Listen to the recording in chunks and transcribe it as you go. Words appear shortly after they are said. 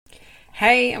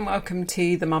Hey, and welcome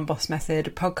to the Mum Boss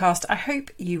Method podcast. I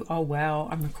hope you are well.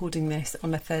 I'm recording this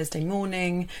on a Thursday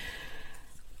morning.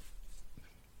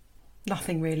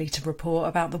 Nothing really to report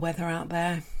about the weather out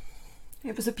there.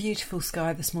 It was a beautiful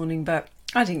sky this morning, but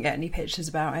I didn't get any pictures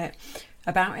of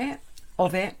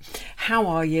it. How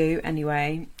are you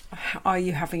anyway? Are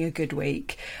you having a good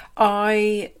week?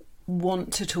 I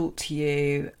want to talk to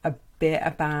you a bit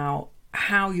about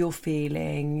how you're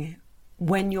feeling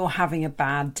when you're having a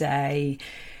bad day,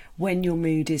 when your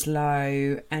mood is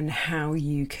low, and how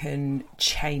you can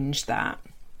change that.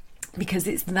 Because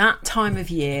it's that time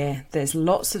of year, there's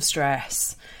lots of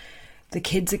stress, the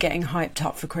kids are getting hyped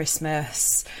up for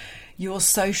Christmas, your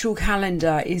social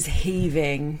calendar is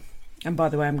heaving. And by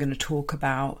the way, I'm going to talk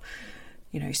about,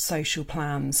 social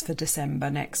plans for December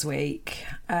next week.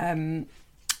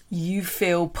 You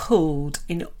feel pulled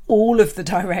in all of the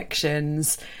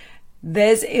directions.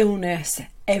 There's illness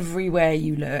everywhere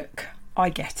you look. I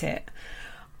get it.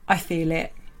 I feel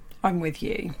it. I'm with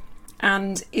you.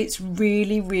 And it's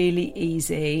really, really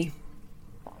easy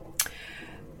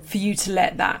for you to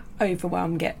let that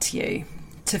overwhelm get to you.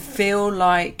 To feel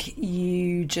like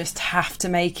you just have to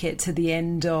make it to the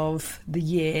end of the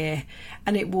year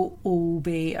and it will all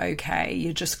be okay.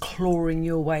 You're just clawing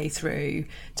your way through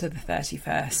to the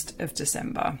 31st of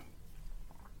December.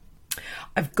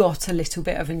 I've got a little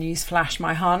bit of a news flash,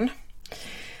 my hun.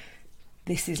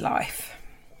 This is life.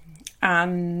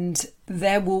 And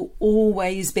there will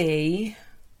always be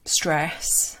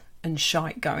stress and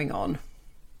shite going on.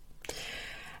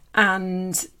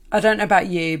 And I don't know about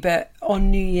you, but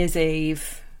on New Year's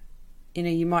Eve,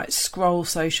 you might scroll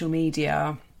social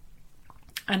media,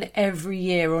 and every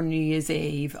year on New Year's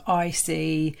Eve, I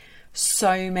see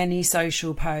so many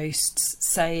social posts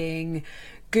saying,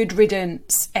 good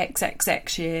riddance,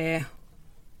 XXX year,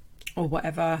 or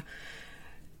whatever.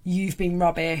 You've been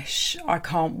rubbish. I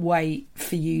can't wait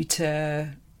for you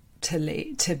to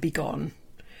be gone.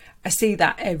 I see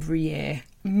that every year.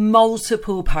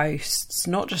 Multiple posts,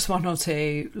 not just one or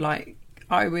two. Like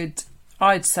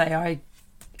I'd say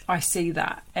I see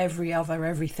that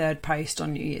every third post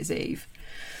on New Year's Eve.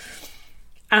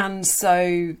 And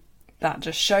so that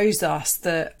just shows us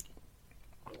that,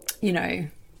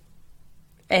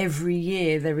 every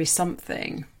year there is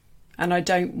something. And I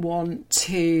don't want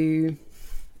to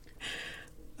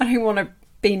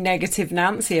be negative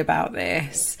Nancy about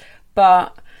this,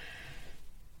 but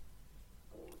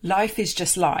life is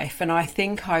just life. And I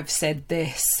think I've said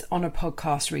this on a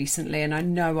podcast recently, and I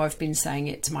know I've been saying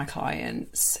it to my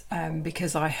clients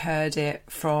because I heard it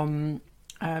from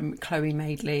Chloe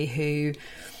Madeley, who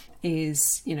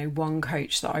is, one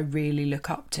coach that I really look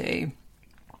up to.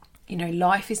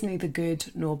 Life is neither good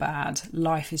nor bad.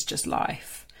 Life is just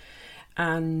life.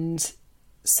 And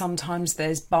sometimes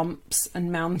there's bumps and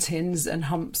mountains and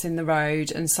humps in the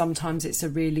road, and sometimes it's a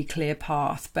really clear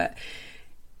path, but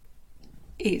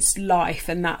it's life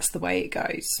and that's the way it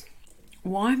goes.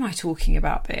 Why am I talking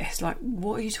about this?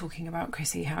 What are you talking about,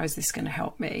 Chrissy? How is this going to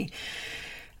help me?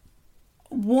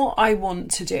 What I want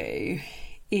to do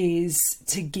is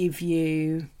to give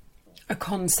you a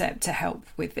concept to help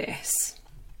with this.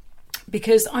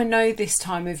 Because I know this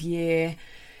time of year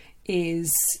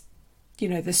is,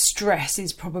 the stress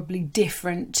is probably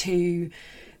different to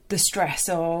the stress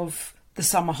of the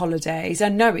summer holidays. I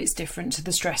know it's different to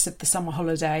the stress of the summer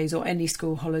holidays or any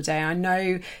school holiday. I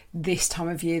know this time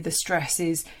of year the stress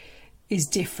is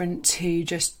different to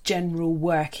just general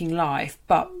working life.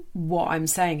 But what I'm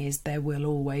saying is there will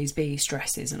always be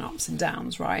stresses and ups and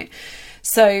downs, right?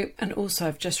 So, and also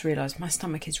I've just realised my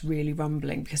stomach is really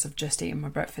rumbling because I've just eaten my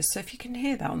breakfast. So if you can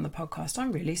hear that on the podcast,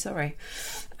 I'm really sorry.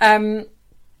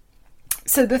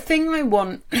 So the thing I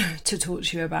want to talk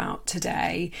to you about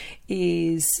today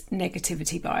is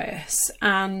negativity bias.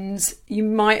 And you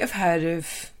might have heard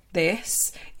of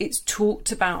this. It's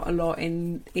talked about a lot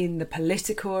in the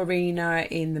political arena,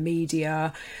 in the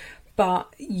media,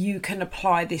 but you can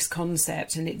apply this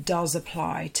concept, and it does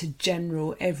apply to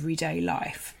general everyday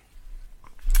life.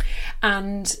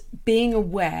 And being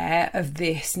aware of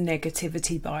this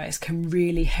negativity bias can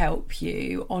really help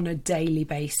you on a daily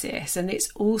basis. And it's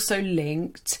also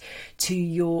linked to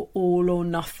your all or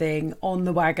nothing, on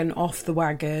the wagon, off the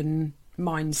wagon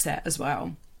mindset as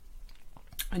well.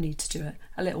 I need to do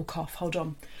a little cough. Hold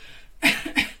on.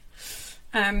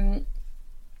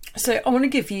 So I want to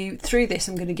give you, through this,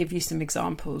 I'm going to give you some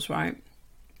examples, right?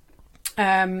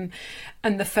 And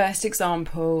the first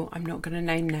example, I'm not going to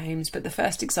name names, but the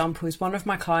first example is one of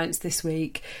my clients this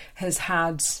week has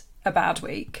had a bad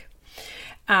week.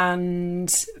 And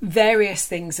various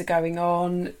things are going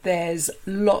on. There's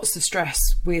lots of stress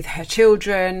with her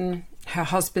children. her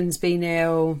husband's been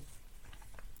ill.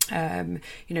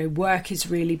 Work is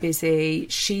really busy.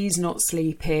 She's not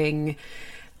sleeping.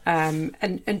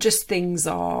 And just things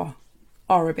are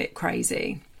a bit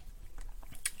crazy.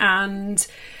 And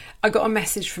I got a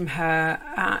message from her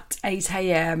at 8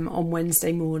 a.m. on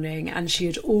Wednesday morning, and she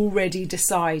had already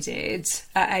decided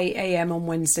at 8 a.m. on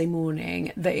Wednesday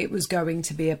morning that it was going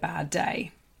to be a bad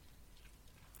day.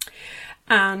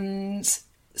 And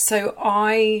so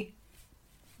I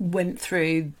went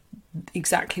through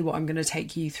exactly what I'm going to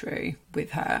take you through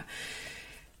with her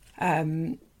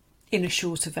in a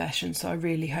shorter version. So I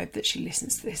really hope that she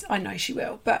listens to this. I know she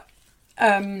will, but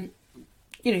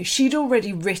she'd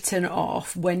already written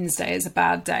off Wednesday as a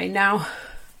bad day now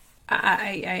at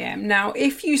 8 a.m. Now,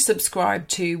 if you subscribe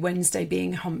to Wednesday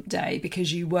being hump day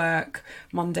because you work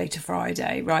Monday to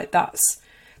Friday, right, that's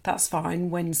fine.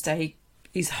 Wednesday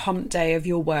is hump day of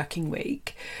your working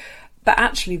week. But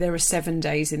actually there are 7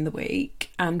 days in the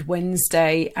week, and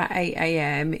Wednesday at 8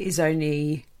 a.m. is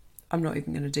only... I'm not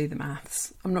even going to do the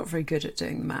maths. I'm not very good at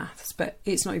doing the maths, but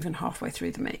it's not even halfway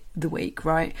through the week,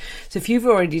 right? So if you've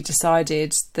already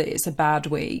decided that it's a bad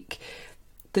week,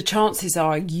 the chances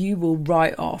are you will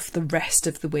write off the rest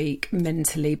of the week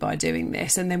mentally by doing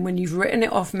this. And then when you've written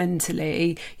it off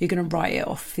mentally, you're going to write it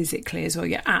off physically as well.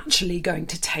 You're actually going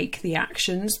to take the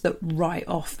actions that write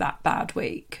off that bad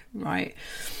week, right?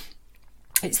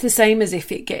 It's the same as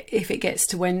if it gets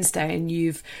to Wednesday and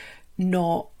you've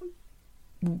not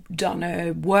done a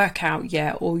workout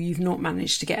yet, or you've not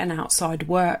managed to get an outside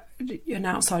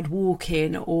walk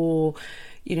in, or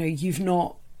you've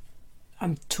not...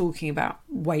 I'm talking about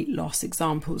weight loss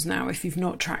examples now. If you've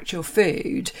not tracked your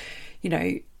food,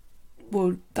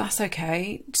 well, that's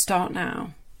okay. Start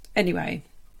now. Anyway,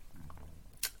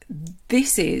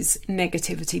 this is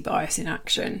negativity bias in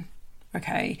action.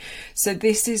 Okay, so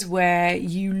this is where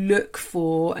you look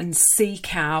for and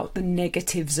seek out the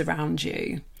negatives around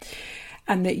you,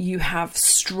 and that you have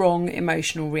strong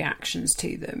emotional reactions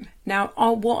to them. Now,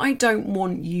 what I don't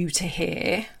want you to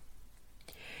hear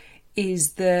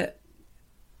is that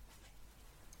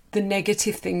the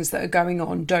negative things that are going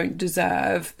on don't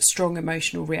deserve strong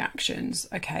emotional reactions,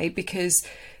 okay? Because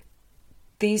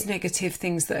these negative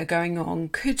things that are going on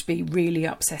could be really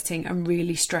upsetting and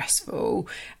really stressful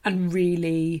and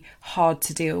really hard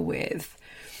to deal with.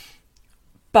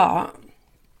 But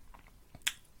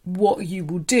what you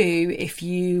will do if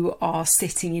you are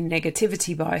sitting in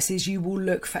negativity bias is you will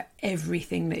look for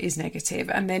everything that is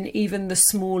negative, and then even the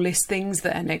smallest things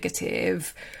that are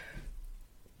negative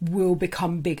will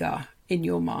become bigger in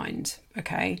your mind,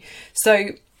 okay? So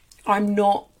I'm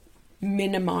not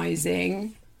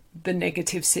minimizing the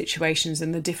negative situations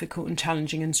and the difficult and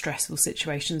challenging and stressful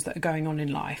situations that are going on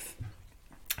in life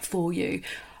for you.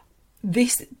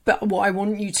 But what I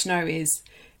want you to know is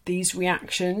these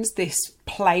reactions, this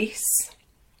place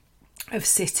of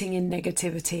sitting in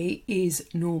negativity is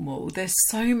normal. There's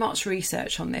so much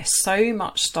research on this, so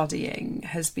much studying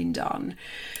has been done,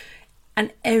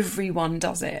 and everyone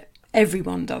does it.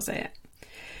 Everyone does it.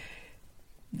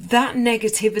 That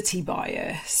negativity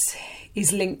bias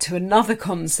is linked to another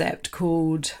concept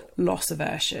called loss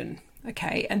aversion.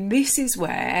 Okay, and this is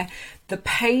where the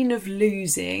pain of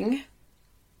losing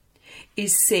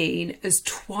is seen as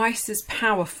twice as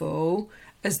powerful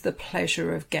as the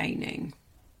pleasure of gaining.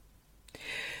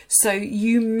 So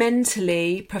you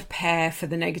mentally prepare for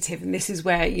the negative, and this is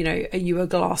where, are you a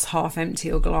glass half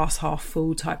empty or glass half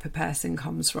full type of person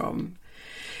comes from.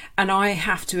 And I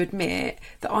have to admit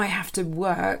that I have to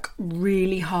work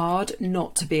really hard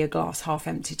not to be a glass half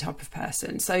empty type of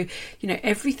person. So,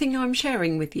 everything I'm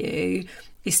sharing with you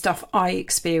is stuff I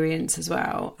experience as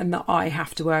well, and that I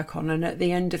have to work on. And at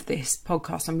the end of this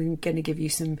podcast, I'm going to give you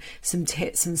some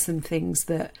tips and some things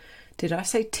that... Did I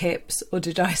say tips or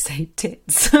did I say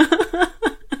tits?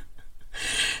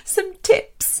 Some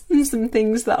tips and some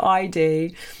things that I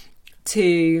do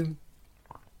to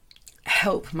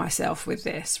help myself with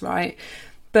this, right?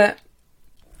 But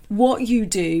what you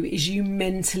do is you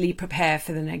mentally prepare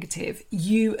for the negative.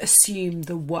 You assume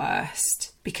the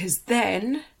worst, because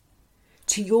then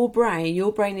to your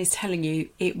brain is telling you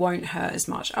it won't hurt as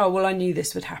much. Oh, well, I knew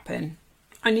this would happen.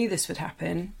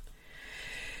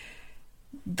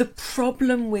 The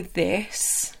problem with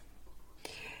this,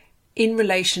 in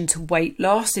relation to weight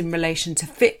loss, in relation to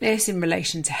fitness, in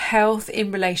relation to health,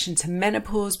 in relation to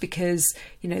menopause, because,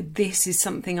 this is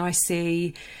something I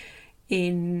see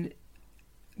in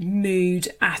mood,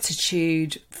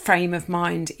 attitude, frame of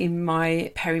mind in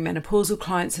my perimenopausal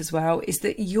clients as well, is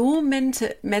that you're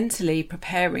mentally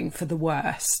preparing for the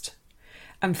worst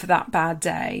and for that bad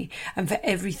day and for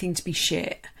everything to be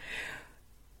shit.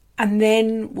 And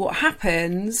then what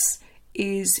happens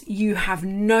is you have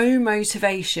no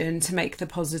motivation to make the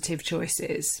positive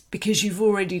choices because you've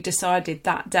already decided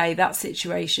that day, that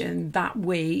situation, that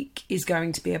week is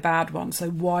going to be a bad one. So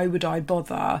why would I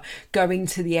bother going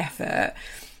to the effort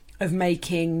of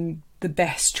making the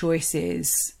best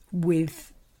choices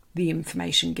with the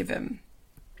information given?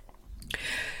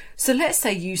 So let's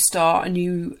say you start a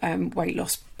new weight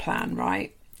loss plan,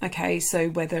 right? Okay, so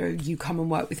whether you come and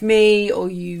work with me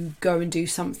or you go and do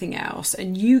something else,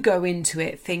 and you go into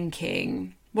it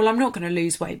thinking, well, I'm not going to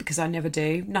lose weight because I never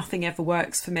do. Nothing ever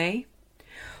works for me.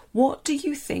 What do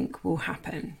you think will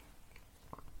happen?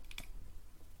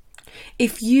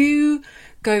 If you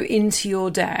go into your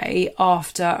day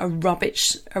after a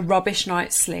rubbish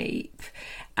night's sleep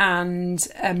and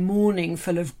a morning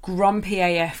full of grumpy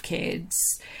AF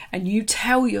kids, and you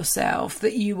tell yourself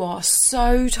that you are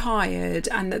so tired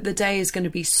and that the day is going to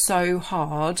be so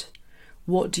hard,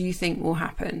 what do you think will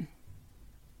happen?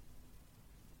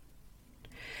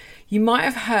 You might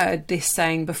have heard this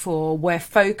saying before, where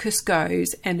focus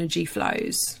goes, energy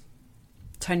flows.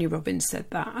 Tony Robbins said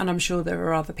that, and I'm sure there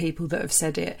are other people that have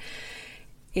said it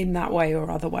in that way or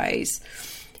other ways.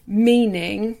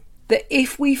 Meaning that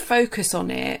if we focus on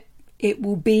it, it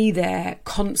will be there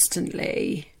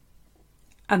constantly.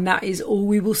 And that is all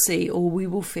we will see, all we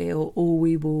will feel, all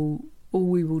we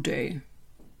will do.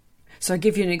 So I'll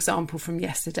give you an example from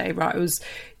yesterday, right? I was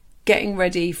getting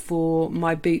ready for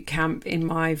my boot camp in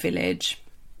my village.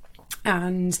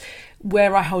 And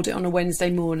where I hold it on a Wednesday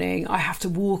morning, I have to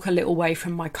walk a little way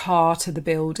from my car to the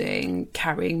building,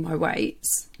 carrying my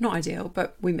weights. Not ideal,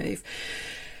 but we move.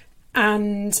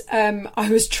 And I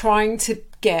was trying to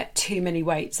get too many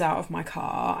weights out of my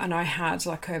car, and I had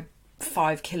like a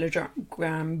 5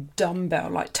 kilogram dumbbell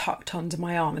like tucked under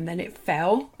my arm, and then it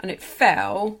fell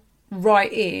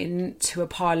right into a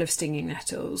pile of stinging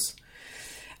nettles.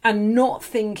 And not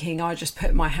thinking, I just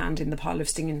put my hand in the pile of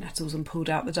stinging nettles and pulled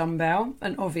out the dumbbell,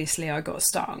 and obviously I got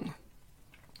stung.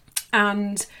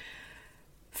 And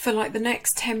for like the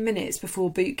next 10 minutes before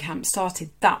boot camp started,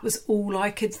 that was all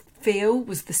I could feel,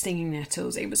 was the stinging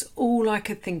nettles. It was all I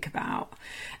could think about.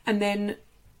 And then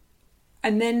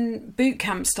boot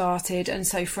camp started, and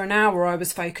so for an hour I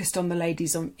was focused on the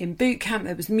ladies in boot camp.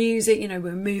 There was music, we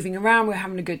were moving around, we were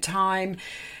having a good time.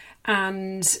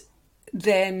 And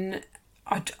then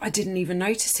I didn't even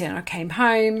notice it. I came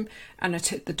home and I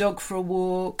took the dog for a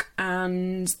walk,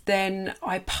 and then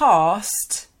I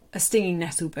passed a stinging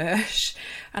nettle bush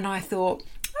and I thought,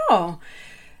 oh,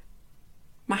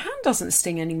 my hand doesn't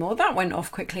sting anymore. That went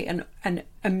off quickly, and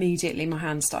immediately my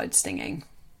hand started stinging,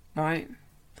 right?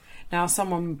 Now,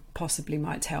 someone possibly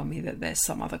might tell me that there's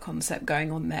some other concept going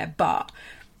on there, but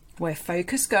where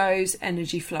focus goes,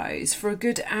 energy flows. For a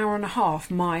good hour and a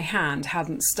half, my hand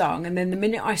hadn't stung. And then the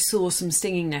minute I saw some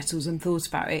stinging nettles and thought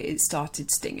about it, it started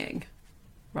stinging,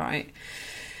 right?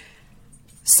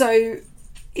 So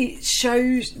it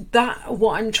shows that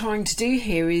what I'm trying to do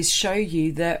here is show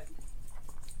you that,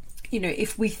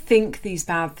 if we think these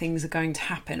bad things are going to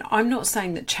happen, I'm not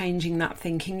saying that changing that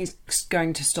thinking is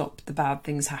going to stop the bad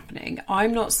things happening.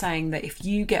 I'm not saying that if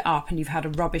you get up and you've had a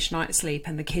rubbish night's sleep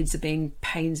and the kids are being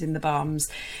pains in the bums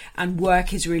and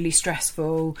work is really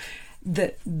stressful,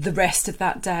 that the rest of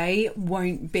that day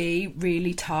won't be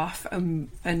really tough and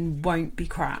won't be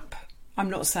crap. I'm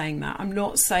not saying that. I'm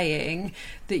not saying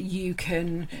that you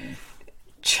can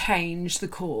change the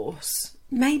course.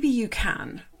 Maybe you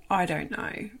can. I don't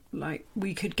know. Like,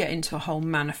 we could get into a whole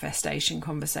manifestation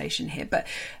conversation here, but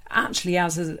actually,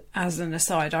 as an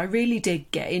aside, I really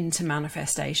did get into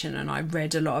manifestation, and I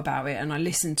read a lot about it, and I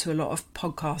listened to a lot of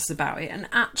podcasts about it. And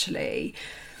actually,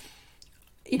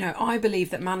 I believe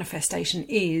that manifestation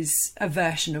is a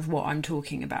version of what I'm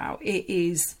talking about. It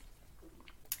is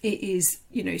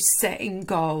setting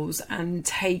goals and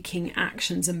taking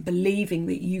actions and believing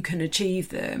that you can achieve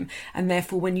them. And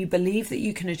therefore, when you believe that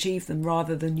you can achieve them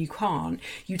rather than you can't,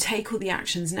 you take all the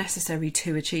actions necessary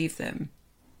to achieve them.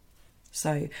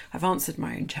 So I've answered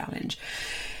my own challenge.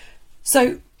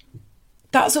 So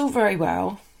that's all very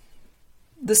well.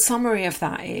 The summary of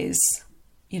that is,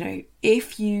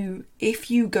 if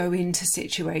you go into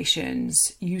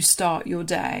situations, you start your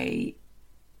day,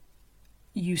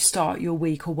 you start your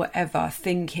week or whatever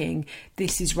thinking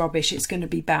this is rubbish, it's going to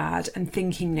be bad, and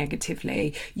thinking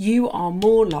negatively, you are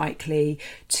more likely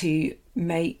to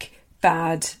make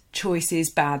bad choices,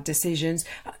 bad decisions.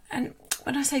 And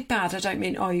when I say bad, I don't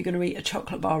mean, you're going to eat a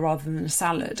chocolate bar rather than a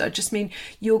salad. I just mean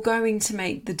you're going to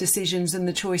make the decisions and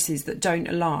the choices that don't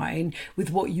align with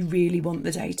what you really want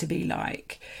the day to be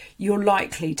like. You're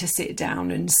likely to sit down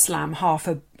and slam half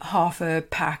a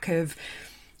pack of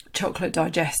chocolate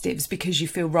digestives because you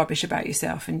feel rubbish about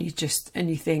yourself, and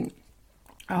you think,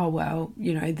 oh well,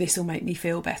 you know, this will make me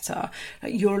feel better.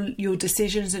 Your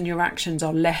decisions and your actions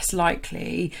are less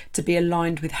likely to be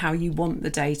aligned with how you want the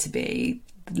day to be,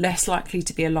 less likely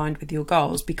to be aligned with your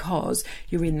goals, because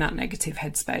you're in that negative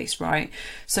headspace, right?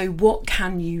 So what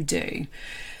can you do?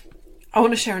 I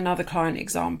want to share another client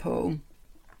example.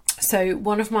 So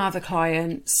one of my other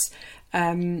clients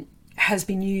has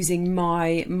been using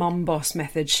my Mum Boss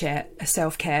Method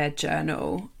self-care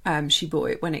journal. She bought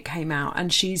it when it came out,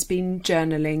 and she's been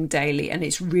journaling daily, and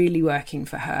it's really working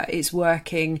for her. It's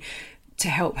working to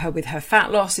help her with her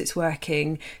fat loss. It's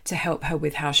working to help her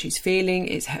with how she's feeling.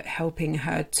 It's helping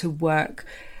her to work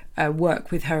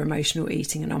with her emotional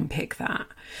eating and unpick that.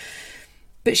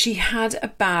 But she had a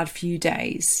bad few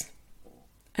days,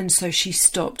 and so she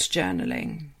stopped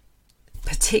journaling,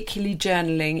 particularly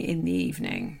journaling in the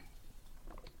evening.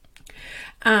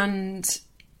 And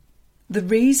the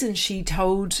reason she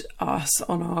told us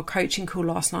on our coaching call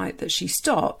last night that she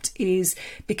stopped is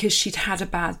because she'd had a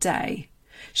bad day.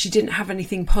 She didn't have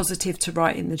anything positive to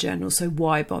write in the journal, so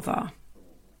why bother?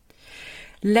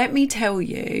 Let me tell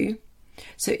you,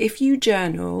 so if you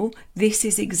journal, this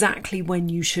is exactly when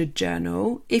you should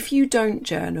journal. If you don't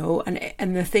journal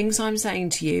and the things I'm saying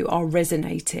to you are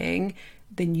resonating,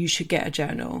 then you should get a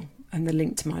journal. And the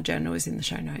link to my journal is in the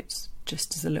show notes,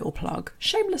 just as a little plug,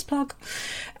 shameless plug.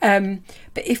 But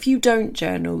if you don't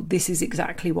journal, this is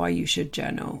exactly why you should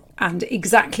journal. And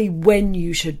exactly when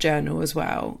you should journal as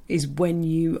well is when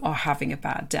you are having a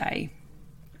bad day.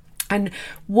 And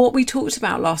what we talked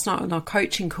about last night on our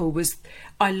coaching call was,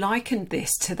 I likened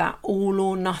this to that all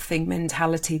or nothing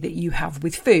mentality that you have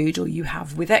with food, or you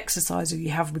have with exercise, or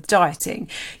you have with dieting.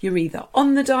 You're either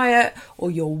on the diet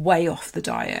or you're way off the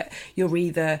diet. You're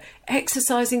either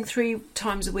exercising 3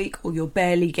 times a week or you're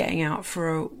barely getting out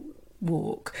for a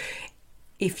walk.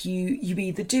 If you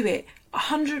either do it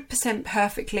 100%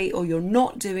 perfectly or you're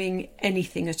not doing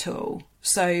anything at all.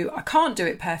 So I can't do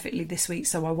it perfectly this week,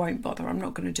 so I won't bother. I'm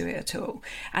not going to do it at all.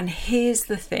 And here's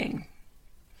the thing.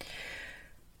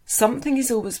 Something is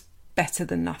always better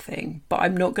than nothing, but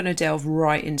I'm not going to delve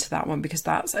right into that one because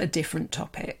that's a different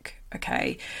topic,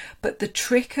 okay? But the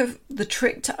trick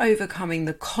to overcoming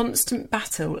the constant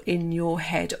battle in your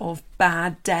head of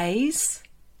bad days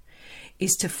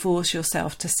is to force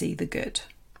yourself to see the good.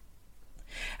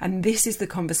 And this is the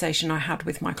conversation I had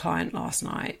with my client last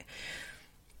night.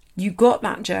 You got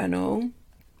that journal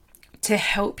to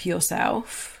help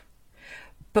yourself,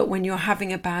 but when you're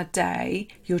having a bad day,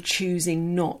 you're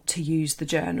choosing not to use the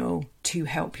journal to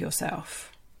help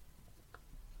yourself.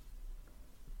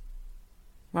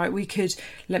 Right?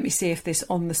 Let me see if this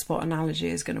on the spot analogy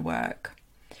is going to work.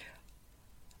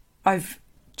 I've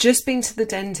just been to the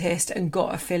dentist and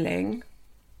got a filling,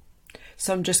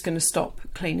 so I'm just going to stop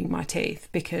cleaning my teeth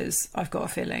because I've got a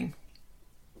filling.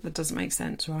 That doesn't make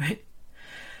sense, right?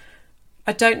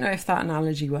 I don't know if that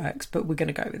analogy works, but we're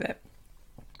going to go with it.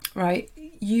 Right?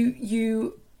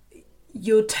 You're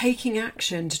taking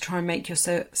action to try and make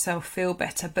yourself feel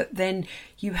better, but then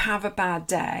you have a bad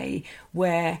day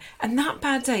and that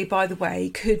bad day, by the way,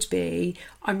 could be,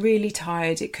 I'm really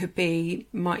tired. It could be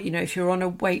if you're on a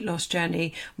weight loss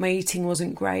journey, my eating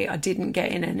wasn't great. I didn't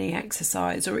get in any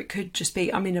exercise, or it could just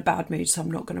be, I'm in a bad mood, so I'm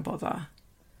not going to bother.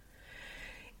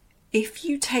 If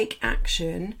you take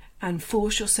action and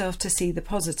force yourself to see the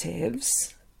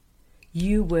positives,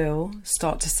 you will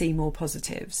start to see more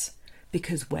positives,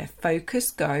 because where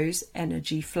focus goes,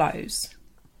 energy flows,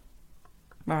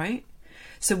 right?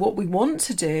 So what we want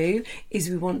to do is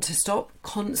we want to stop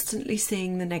constantly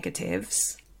seeing the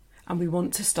negatives, and we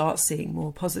want to start seeing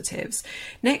more positives.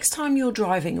 Next time you're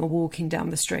driving or walking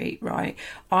down the street, right,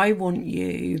 I want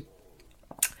you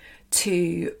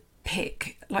to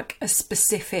pick like a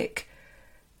specific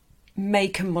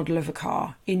make and model of a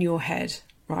car in your head,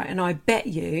 right? And I bet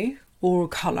you, or a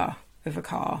colour of a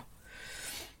car,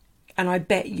 and I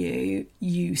bet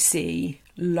you see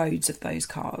loads of those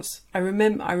cars. I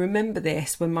remember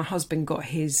this when my husband got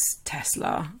his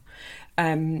Tesla,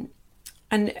 and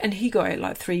he got it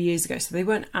like 3 years ago, so they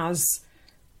weren't as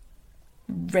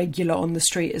regular on the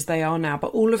street as they are now.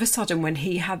 But all of a sudden, when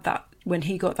he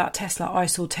got that Tesla, I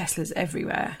saw Teslas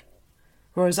everywhere,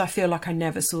 whereas I feel like I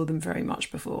never saw them very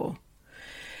much before.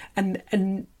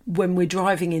 And when we're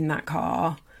driving in that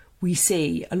car, we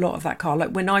see a lot of that car.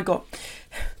 Like when I got,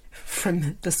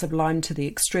 from the sublime to the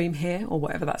extreme here, or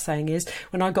whatever that saying is,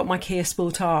 when I got my Kia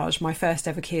Sportage, my first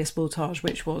ever Kia Sportage,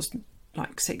 which was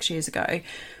like 6 years ago,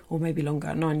 or maybe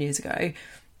longer, 9 years ago,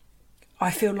 I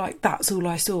feel like that's all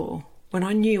I saw. when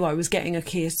I knew I was getting a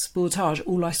Kia Sportage,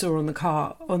 all I saw on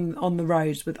the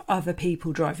roads with other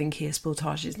people driving Kia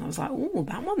Sportages, and I was like, oh,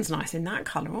 that one's nice in that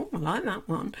colour. Oh, I like that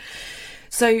one.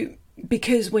 So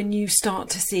because when you start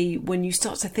to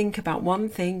think about one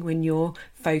thing, when your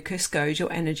focus goes,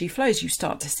 your energy flows, you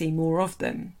start to see more of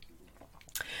them.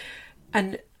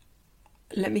 And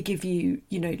let me give you,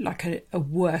 like a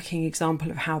working example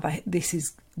of how this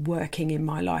is working in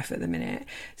my life at the minute.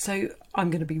 So I'm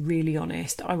going to be really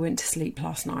honest. I went to sleep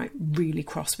last night really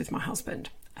cross with my husband,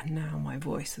 and now my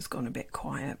voice has gone a bit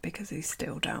quiet because he's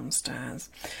still downstairs.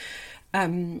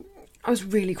 I was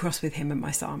really cross with him and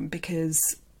my son because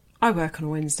I work on a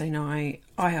Wednesday night.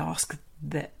 I ask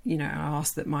that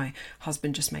my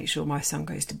husband just make sure my son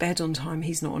goes to bed on time.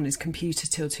 He's not on his computer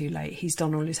till too late. He's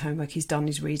done all his homework, he's done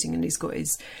his reading, and he's got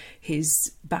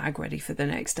his bag ready for the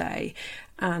next day.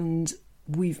 And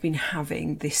we've been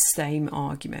having this same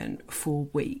argument for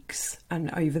weeks,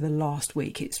 and over the last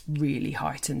week it's really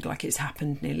heightened, like it's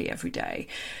happened nearly every day.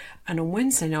 And on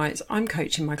Wednesday nights I'm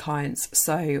coaching my clients,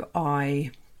 so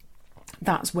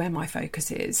that's where my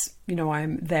focus is.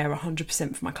 I'm there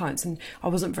 100% for my clients, and I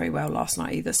wasn't very well last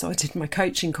night either, so I did my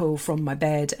coaching call from my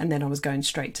bed and then I was going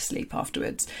straight to sleep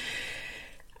afterwards.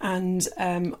 And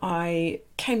I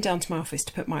came down to my office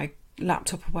to put my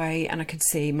laptop away, and I could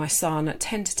see my son at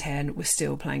 10 to 10 was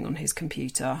still playing on his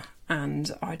computer,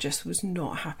 and I just was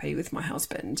not happy with my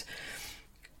husband.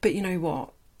 But you know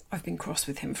what? I've been cross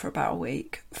with him for about a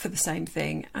week for the same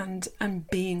thing, and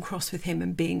being cross with him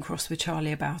and being cross with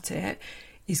Charlie about it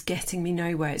is getting me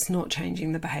nowhere. It's not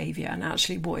changing the behaviour, and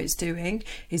actually what it's doing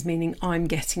is meaning I'm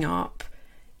getting up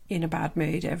in a bad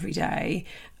mood every day,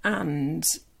 and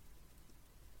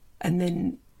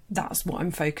then that's what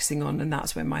I'm focusing on, and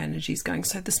that's where my energy is going.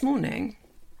 So this morning,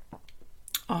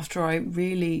 after I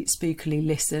really spookily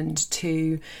listened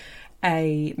to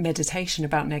a meditation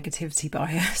about negativity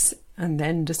bias, and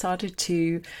then decided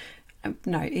to,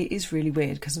 it is really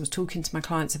weird because I was talking to my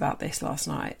clients about this last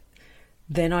night.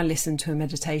 Then I listened to a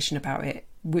meditation about it,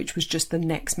 which was just the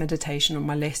next meditation on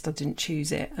my list. I didn't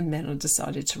choose it. And then I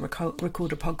decided to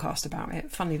record a podcast about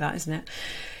it. Funny that, isn't it?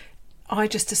 I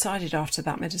just decided after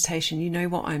that meditation, you know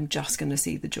what, I'm just going to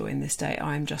see the joy in this day.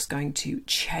 I'm just going to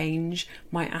change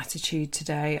my attitude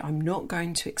today. I'm not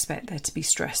going to expect there to be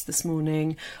stress this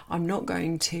morning. I'm not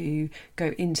going to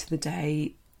go into the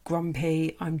day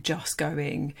grumpy. I'm just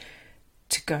going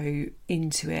to go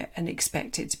into it and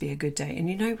expect it to be a good day. And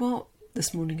you know what?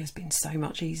 This morning has been so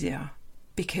much easier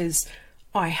because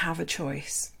I have a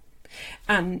choice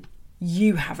and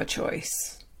you have a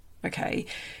choice. Okay.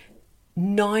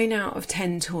 9 out of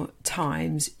 10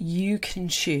 times you can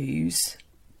choose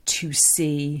to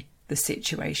see the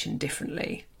situation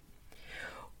differently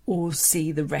or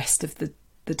see the rest of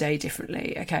the day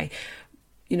differently. Okay.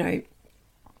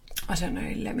 I don't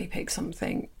know, let me pick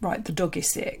something. Right, the dog is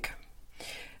sick.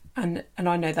 And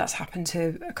I know that's happened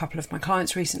to a couple of my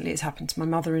clients recently. It's happened to my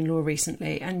mother-in-law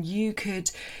recently. And you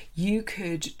could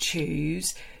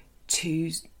choose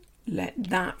to let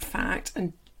that fact,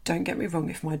 and don't get me wrong,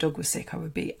 if my dog was sick, I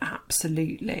would be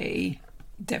absolutely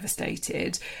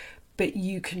devastated. But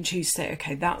you can choose to say,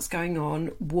 okay, that's going on.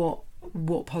 What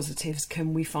positives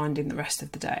can we find in the rest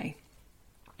of the day?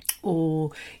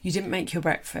 Or you didn't make your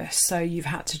breakfast, so you've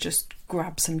had to just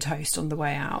grab some toast on the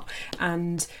way out.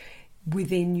 And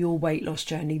within your weight loss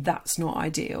journey, that's not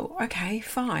ideal. Okay,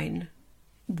 fine.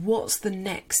 What's the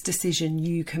next decision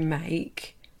you can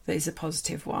make that is a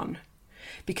positive one?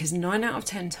 Because 9 out of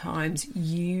 10 times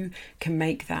you can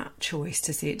make that choice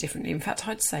to see it differently. In fact,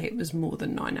 I'd say it was more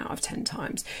than 9 out of 10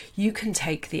 times. You can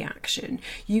take the action.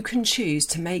 You can choose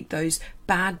to make those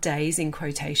bad days, in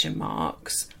quotation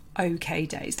marks, okay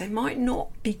days. They might not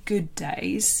be good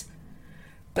days,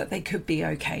 but they could be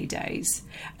okay days.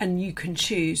 And you can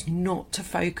choose not to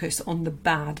focus on the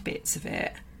bad bits of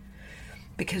it,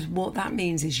 because what that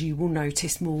means is you will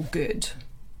notice more good.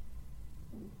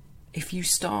 If you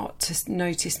start to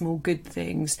notice more good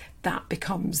things, that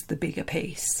becomes the bigger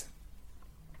piece.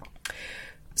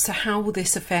 So how will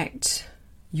this affect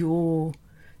your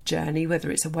journey,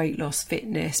 whether it's a weight loss,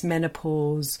 fitness,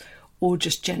 menopause, or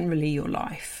just generally your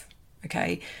life?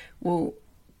 Okay, well,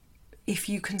 if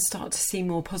you can start to see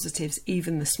more positives,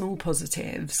 even the small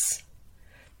positives,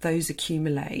 those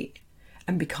accumulate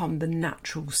and become the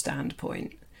natural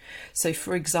standpoint. So,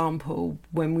 for example,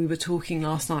 when we were talking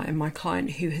last night, and my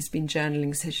client who has been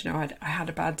journaling said, I had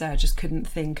a bad day, I just couldn't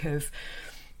think of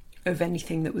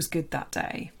anything that was good that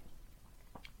day.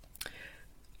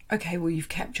 Okay, well, you've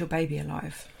kept your baby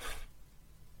alive.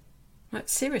 Like,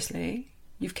 seriously,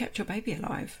 you've kept your baby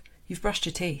alive. You've brushed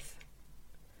your teeth.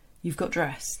 You've got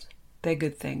dressed. They're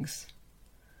good things.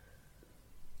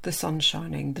 the sun's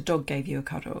shining, the dog gave you a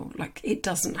cuddle. Like, it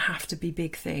doesn't have to be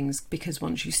big things, because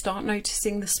once you start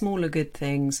noticing the smaller good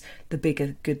things, the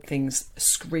bigger good things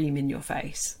scream in your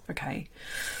face. Okay.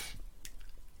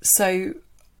 So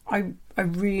I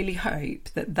really hope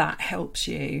that helps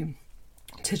you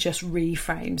to just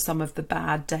reframe some of the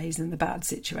bad days and the bad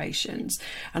situations.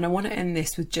 And I want to end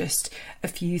this with just a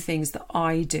few things that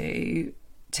I do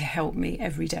to help me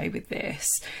every day with this.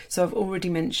 So I've already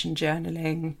mentioned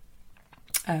journaling.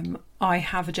 I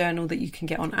have a journal that you can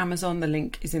get on Amazon. The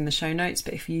link is in the show notes,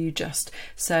 but if you just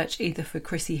search either for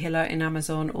Chrissy Hiller in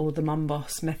Amazon or the Mum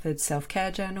Boss Method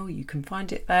Self-Care Journal, you can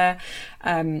find it there.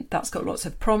 That's got lots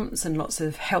of prompts and lots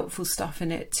of helpful stuff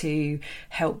in it to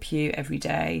help you every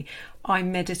day. I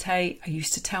meditate. I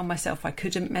used to tell myself I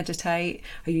couldn't meditate.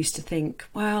 I used to think,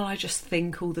 well, I just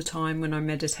think all the time when I'm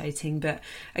meditating. But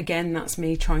again, that's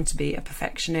me trying to be a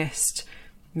perfectionist.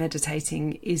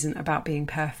 Meditating isn't about being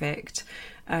perfect.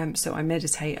 So I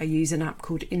meditate. I use an app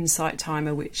called Insight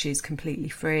Timer, which is completely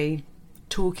free.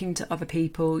 Talking to other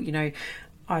people, you know,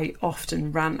 I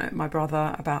often rant at my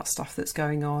brother about stuff that's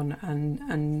going on,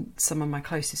 and some of my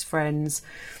closest friends.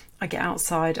 I get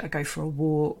outside, I go for a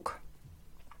walk,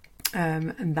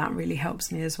 and that really helps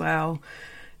me as well.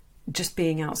 Just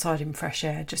being outside in fresh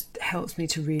air just helps me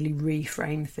to really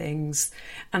reframe things.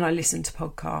 And I listen to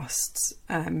podcasts.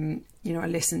 You know, I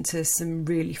listen to some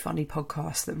really funny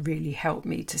podcasts that really help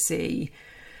me to see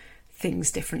things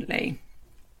differently.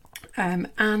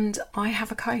 And I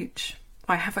have a coach.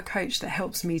 I have a coach that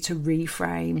helps me to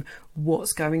reframe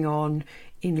what's going on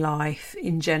in life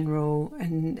in general,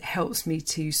 and helps me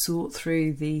to sort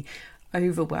through the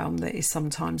overwhelm that is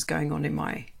sometimes going on in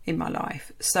my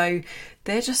life. So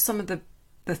they're just some of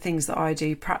the things that I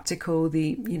do, practical,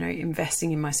 you know,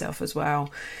 investing in myself as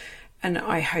well. And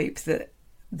I hope that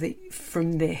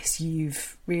from this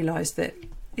you've realised that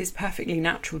it's perfectly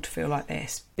natural to feel like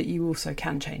this, but you also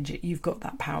can change it. You've got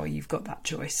that power, you've got that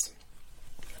choice.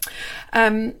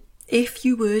 If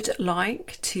you would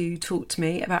like to talk to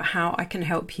me about how I can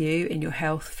help you in your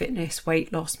health, fitness,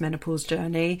 weight loss, menopause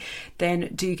journey, then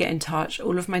do get in touch.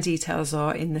 All of my details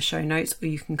are in the show notes, or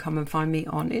you can come and find me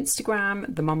on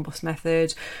Instagram, The Mum Boss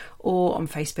Method, or on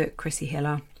Facebook, Chrissy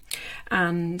Hiller.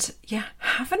 And yeah,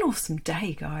 have an awesome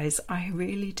day, guys. I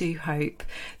really do hope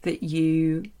that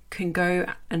you can go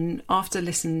and, after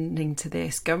listening to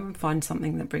this, go and find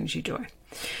something that brings you joy.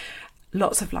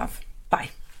 Lots of love. Bye.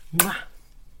 Mwah.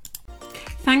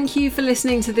 Thank you for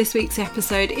listening to this week's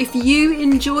episode. If you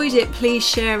enjoyed it, please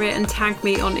share it and tag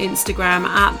me on Instagram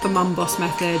at The Mum Boss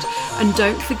Method. And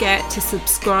don't forget to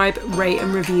subscribe, rate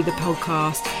and review the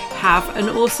podcast. Have an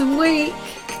awesome week.